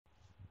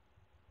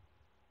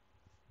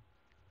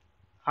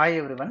Hi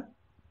everyone.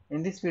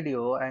 In this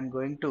video I am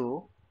going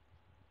to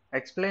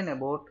explain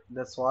about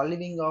the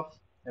solving of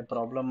a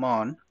problem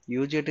on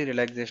UJT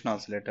relaxation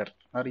oscillator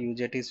or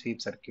UJT sweep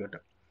circuit.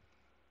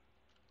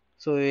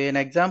 So an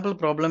example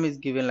problem is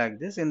given like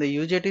this. In the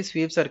UJT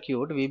sweep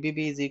circuit,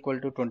 VBB is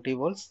equal to 20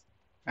 volts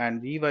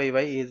and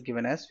VYY is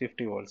given as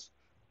 50 volts.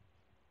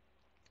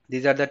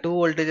 These are the two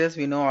voltages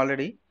we know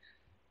already.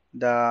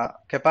 The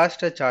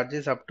capacitor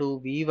charges up to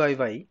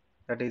VYY,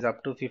 that is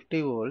up to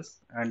 50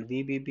 volts, and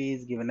VBB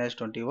is given as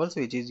 20 volts,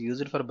 which is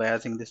used for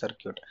biasing the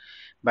circuit,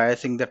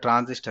 biasing the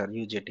transistor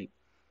UJT.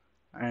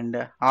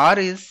 And R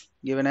is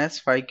given as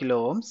 5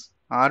 kilo ohms.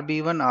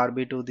 RB1,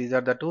 RB2, these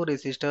are the two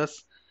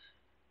resistors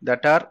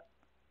that are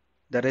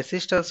the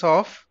resistors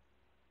of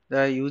the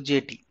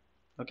UJT.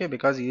 Okay,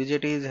 because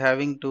UJT is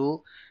having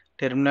two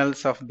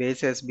terminals of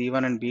bases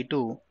B1 and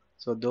B2,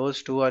 so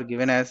those two are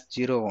given as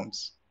 0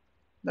 ohms.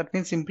 That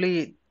means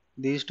simply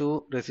these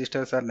two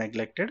resistors are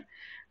neglected,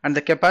 and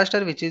the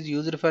capacitor which is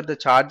used for the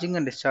charging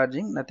and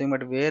discharging, nothing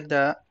but where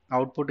the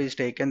output is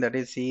taken, that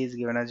is C is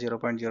given as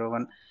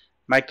 0.01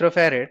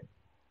 microfarad.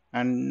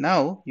 And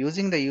now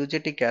using the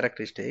UJT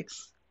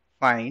characteristics,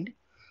 find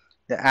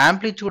the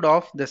amplitude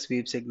of the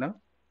sweep signal,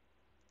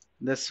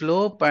 the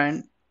slope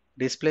and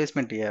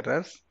displacement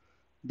errors,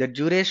 the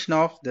duration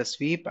of the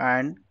sweep,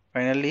 and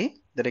finally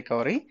the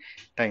recovery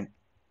time.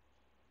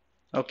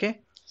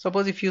 Okay,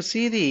 suppose if you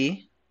see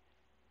the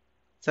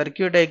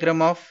circuit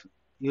diagram of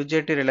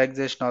UJT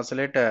relaxation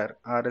oscillator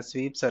or a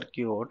sweep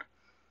circuit,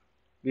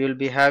 we will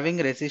be having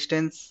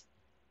resistance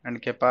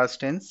and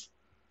capacitance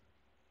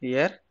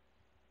here,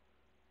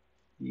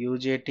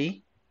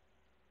 UJT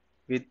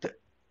with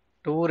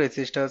two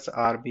resistors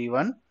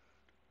RB1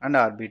 and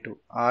RB2.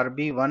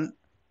 RB1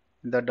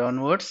 in the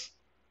downwards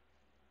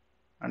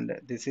and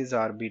this is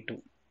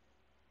RB2.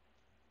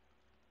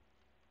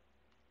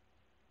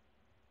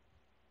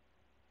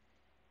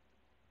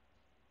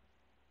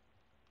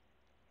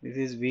 This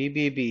is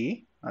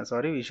VBB.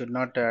 Sorry, we should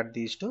not add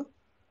these two.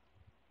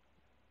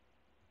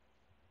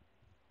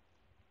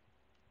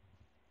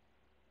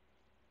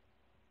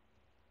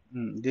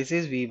 This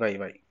is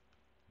VYY.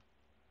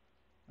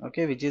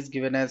 Okay, which is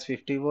given as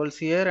 50 volts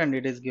here and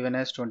it is given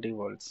as 20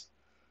 volts.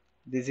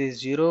 This is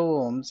 0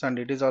 ohms and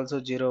it is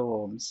also 0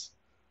 ohms.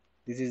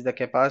 This is the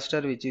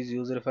capacitor which is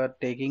used for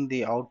taking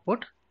the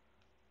output,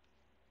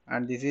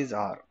 and this is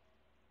R.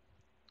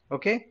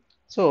 Okay,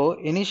 so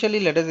initially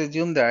let us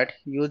assume that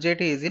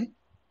UJT is in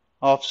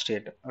off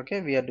state. Okay,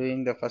 we are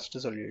doing the first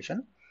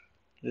solution.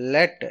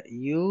 Let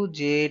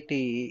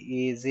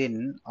UJT is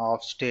in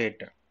off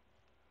state.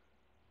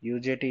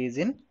 UJT is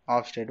in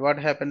off state. What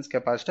happens?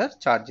 Capacitor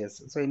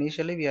charges. So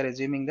initially we are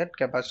assuming that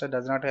capacitor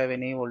does not have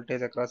any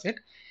voltage across it.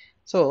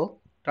 So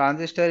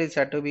transistor is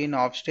said to be in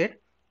off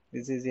state.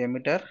 This is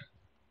emitter,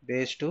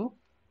 base 2,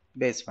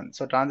 base 1.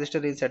 So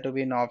transistor is said to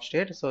be in off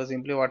state. So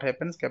simply what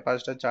happens?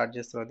 Capacitor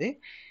charges through the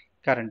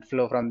current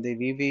flow from the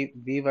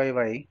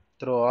VYY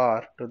through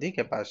R to the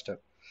capacitor.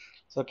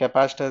 So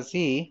capacitor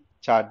C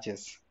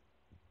charges.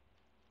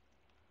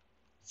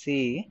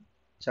 C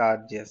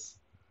charges.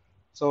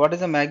 So what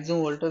is the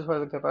maximum voltage for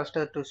the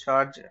capacitor to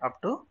charge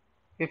up to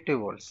 50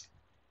 volts?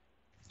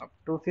 Up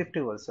to 50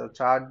 volts. So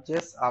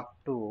charges up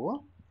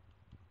to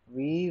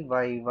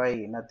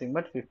VYY, nothing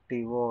but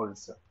 50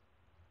 volts.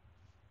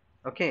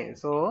 Okay,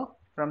 so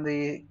from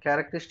the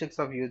characteristics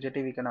of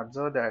UJT, we can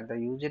observe that the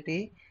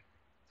UJT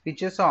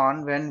switches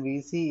on when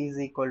Vc is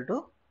equal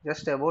to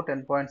just about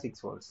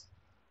 10.6 volts.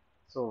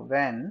 So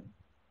when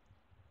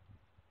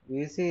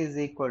Vc is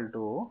equal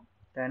to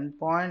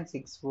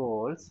 10.6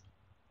 volts,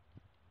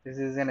 this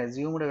is an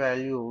assumed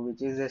value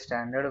which is a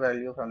standard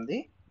value from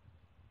the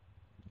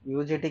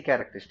UJT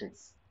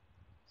characteristics.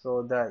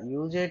 So the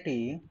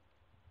UJT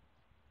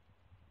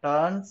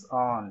turns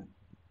on.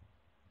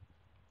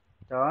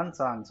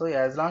 So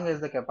as long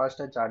as the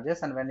capacitor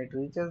charges, and when it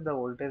reaches the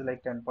voltage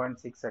like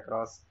 10.6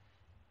 across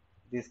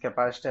this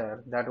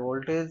capacitor, that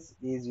voltage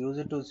is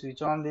used to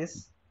switch on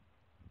this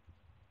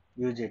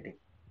UJT.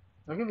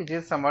 Okay, which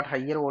is somewhat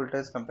higher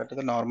voltage compared to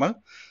the normal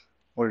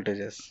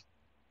voltages.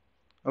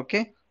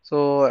 Okay,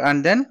 so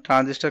and then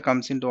transistor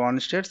comes into on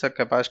state, so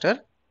capacitor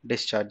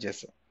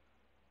discharges.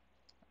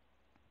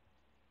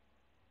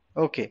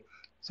 Okay,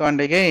 so and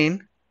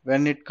again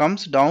when it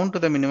comes down to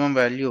the minimum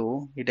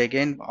value, it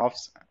again off,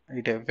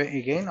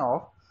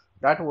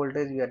 that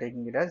voltage we are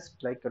taking it as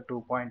like a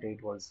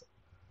 2.8 volts.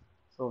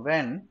 So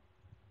when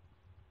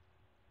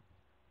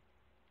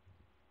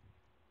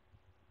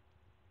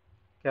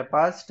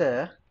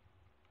capacitor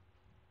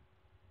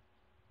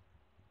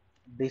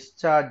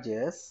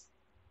discharges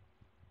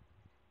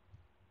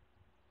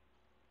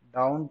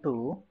down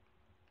to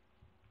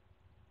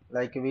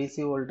like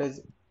VC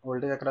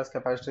voltage across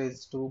capacitor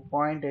is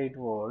 2.8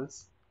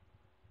 volts,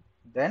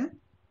 then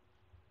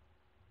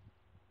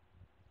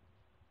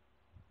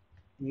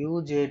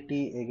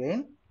UJT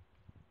again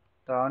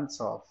turns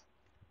off.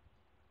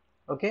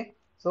 Okay,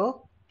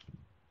 so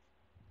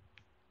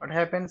what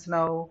happens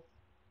now?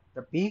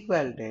 The peak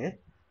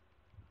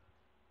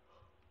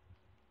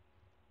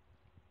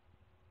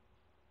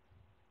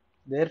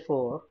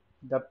Therefore,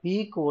 the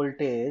peak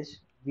voltage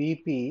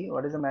Vp,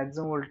 what is the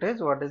maximum voltage?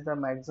 What is the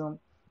maximum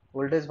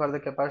voltage for the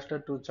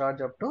capacitor to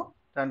charge up to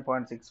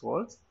 10.6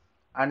 volts,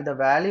 and the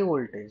valley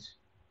voltage,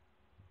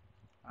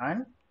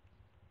 and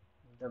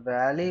the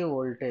valley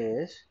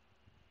voltage,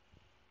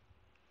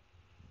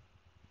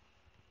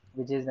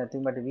 which is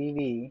nothing but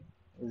Vv,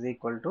 is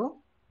equal to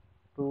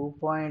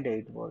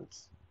 2.8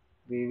 volts.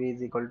 Vv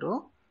is equal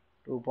to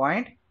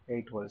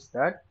 2.8 volts.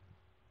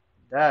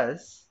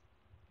 Thus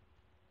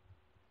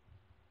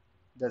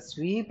the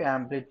sweep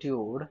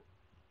amplitude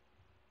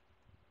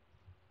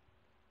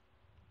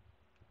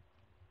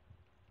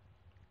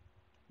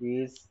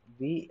is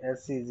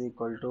Vs is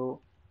equal to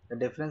the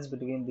difference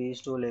between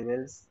these two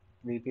levels,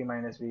 Vp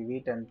minus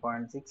Vv,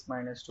 10.6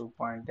 minus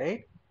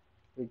 2.8,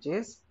 which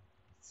is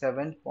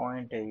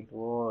 7.8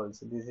 volts.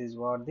 This is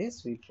what the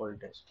sweep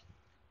voltage.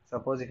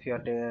 Suppose if you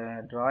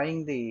are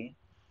drawing the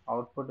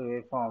output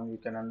waveform, you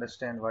can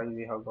understand why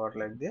we have got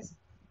like this.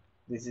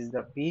 This is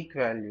the peak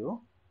value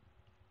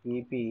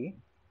Vp,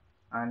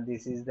 and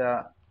this is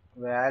the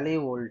valley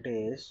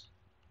voltage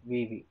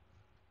Vv.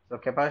 So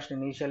capacitor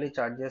initially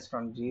charges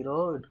from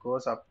 0, it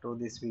goes up to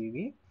this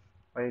Vv,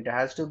 but it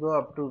has to go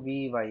up to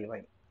Vyy,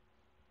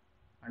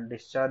 and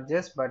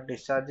discharges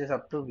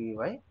up to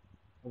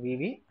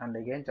Vv, and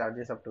again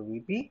charges up to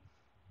Vp,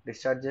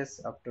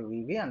 discharges up to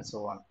Vv, and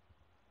so on.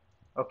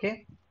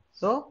 Okay,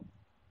 so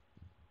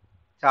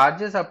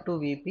charges up to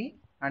Vp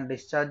and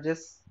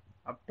discharges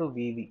up to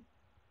Vv.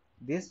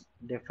 This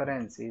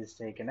difference is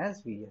taken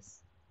as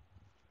Vs.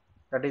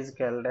 That is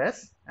called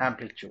as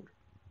amplitude.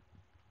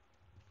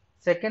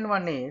 Second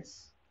one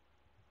is,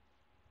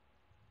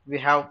 we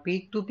have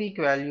peak to peak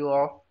value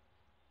of,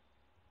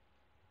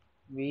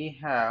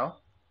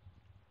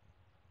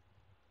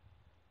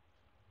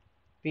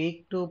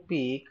 peak to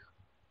peak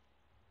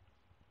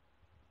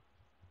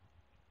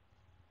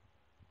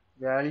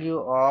value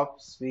of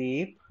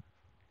sweep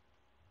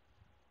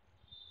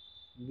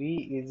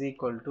V is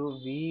equal to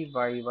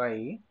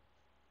Vyy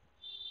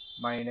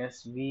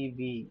minus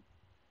Vv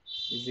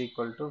is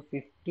equal to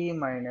 50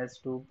 minus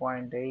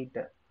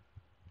 2.8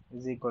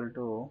 is equal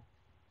to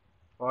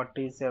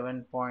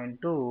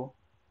 47.2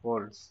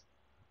 volts.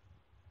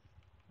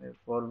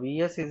 For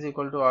Vs is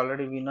equal to,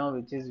 already we know,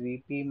 which is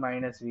Vp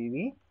minus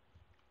Vv,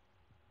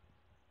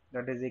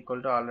 that is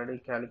equal to, already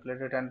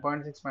calculated,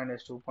 10.6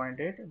 minus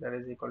 2.8, that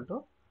is equal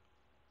to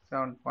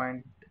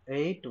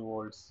 7.8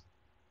 volts.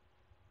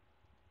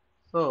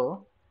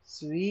 So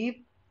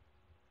sweep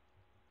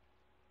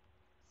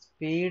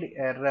speed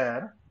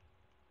error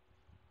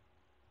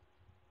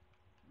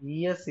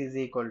Es is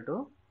equal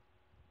to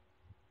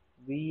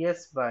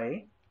Vs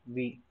by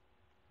V,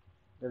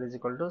 that is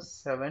equal to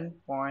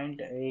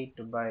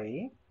 7.8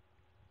 by,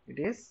 it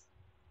is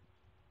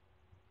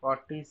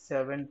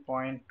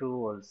 47.2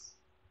 volts,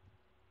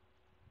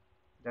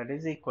 that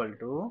is equal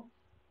to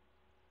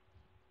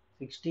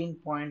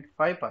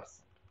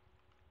 16.5%.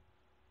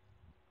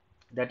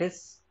 That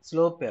is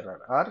slope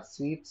error or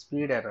sweep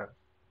speed error.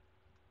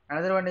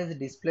 Another one is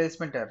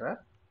displacement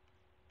error.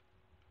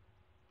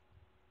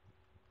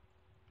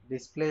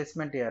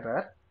 Displacement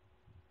error,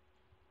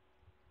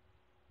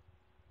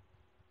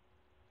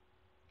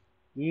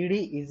 Ed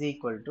is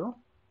equal to,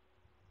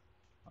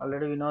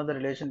 already we know the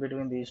relation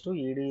between these two,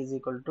 Ed is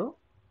equal to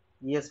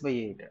Es by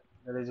 8,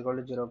 that is equal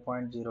to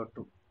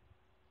 0.02.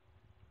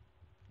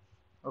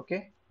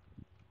 Okay,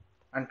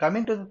 and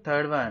coming to the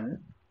third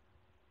one,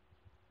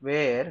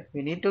 where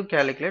we need to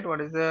calculate what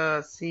is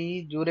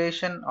the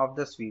duration of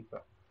the sweep.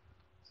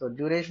 So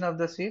duration of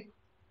the sweep,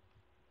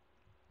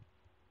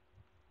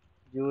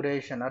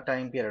 duration or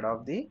time period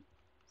of the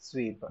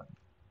sweep.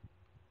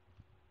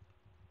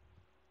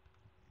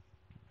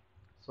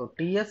 So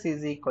Ts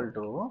is equal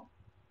to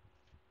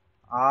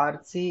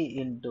Rc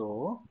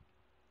into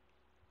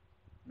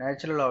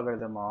natural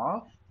logarithm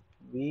of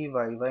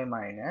Vyy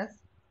minus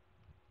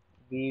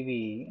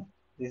Vv,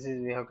 this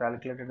is we have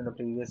calculated in the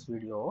previous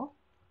video,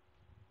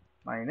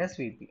 minus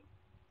Vp.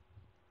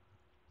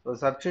 So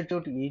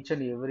substitute each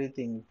and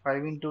everything,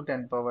 5 into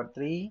 10 power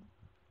 3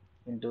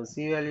 into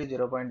C value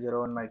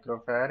 0.01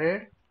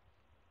 microfarad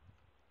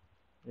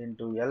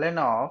into ln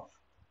of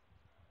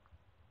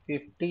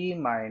 50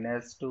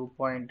 minus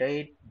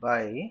 2.8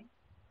 by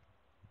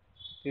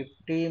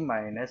 50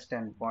 minus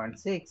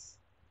 10.6,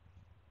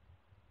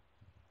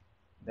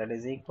 that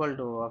is equal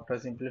to, after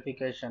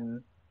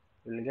simplification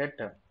we will get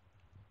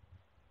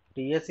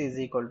Ts is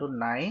equal to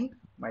 9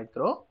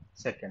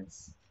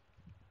 microseconds.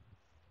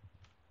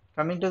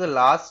 Coming to the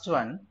last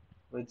one,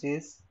 which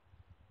is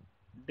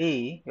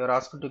D, you are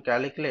asked to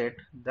calculate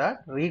the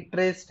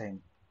retrace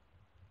time.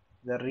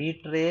 The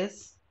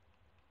retrace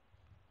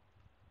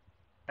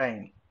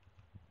time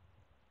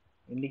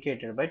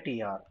indicated by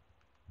Tr.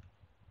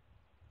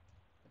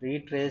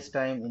 Retrace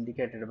time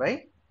indicated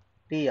by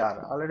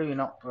Tr. Already we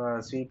know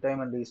sweep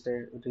time and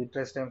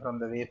retrace time from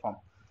the waveform.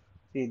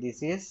 See,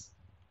 this is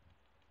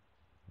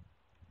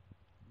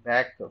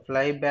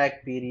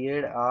flyback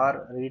period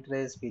or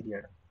retrace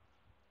period,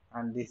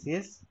 and this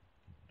is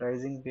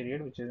rising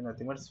period, which is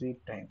nothing but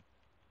sweep time.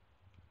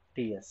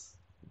 Ts.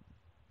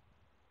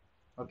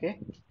 Okay,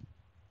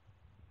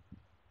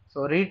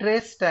 so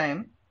retrace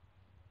time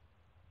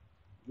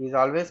is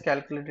always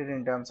calculated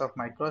in terms of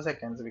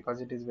microseconds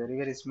because it is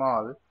very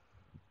small.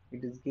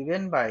 It is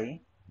given by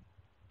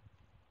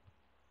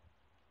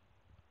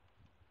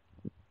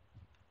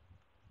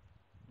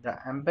the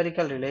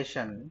empirical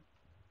relation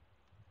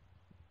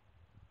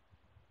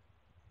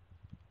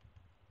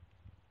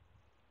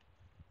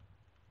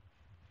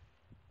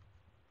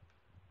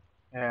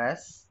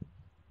as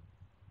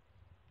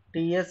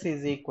Ts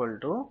is equal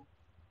to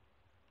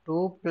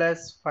 2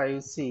 plus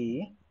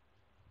 5c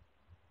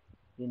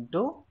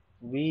into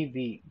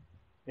Vv.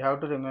 You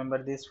have to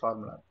remember this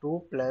formula,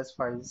 2 plus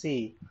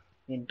 5c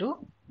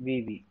into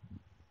Vv.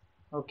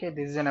 Okay,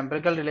 this is an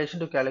empirical relation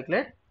to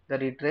calculate the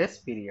retrace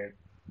period.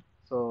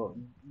 So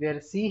we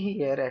see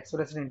here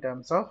expressed in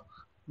terms of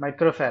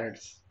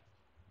microfarads.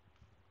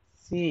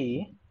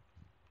 C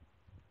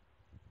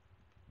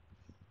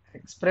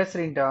expressed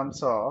in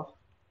terms of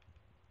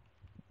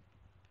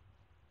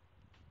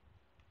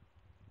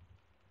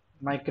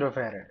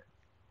microfarad.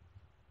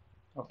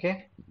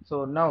 Okay,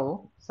 so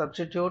now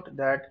substitute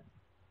that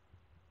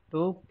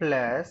 2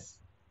 plus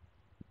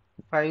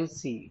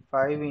 5c,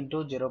 5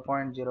 into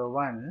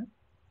 0.01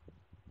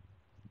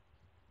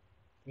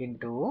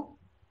 into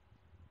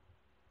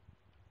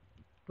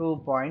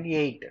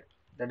 2.8,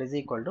 that is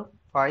equal to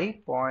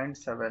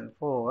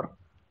 5.74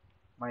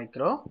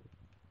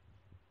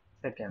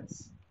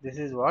 microseconds. This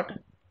is what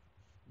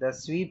the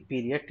sweep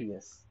period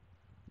Ts.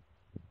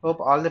 Hope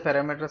all the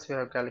parameters we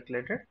have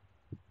calculated.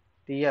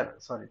 TR,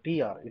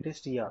 it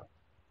is TR,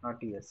 not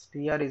TS.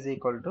 TR is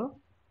equal to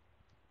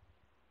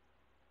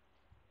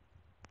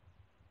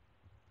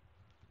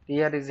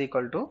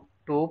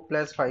 2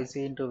 plus 5c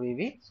into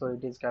Vv. So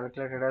it is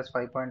calculated as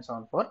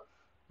 5.74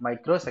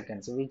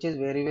 microseconds, which is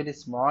very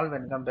small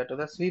when compared to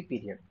the sweep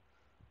period.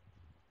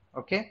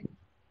 Okay.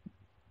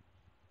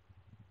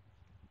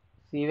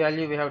 C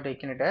value we have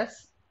taken it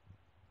as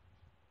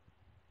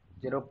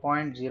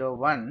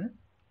 0.01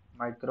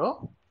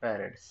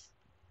 microfarads.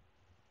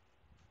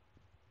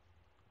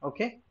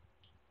 Okay.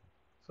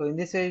 So in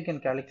this way you can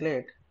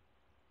calculate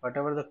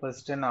whatever the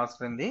question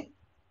asked in the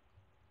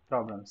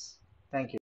problems. Thank you.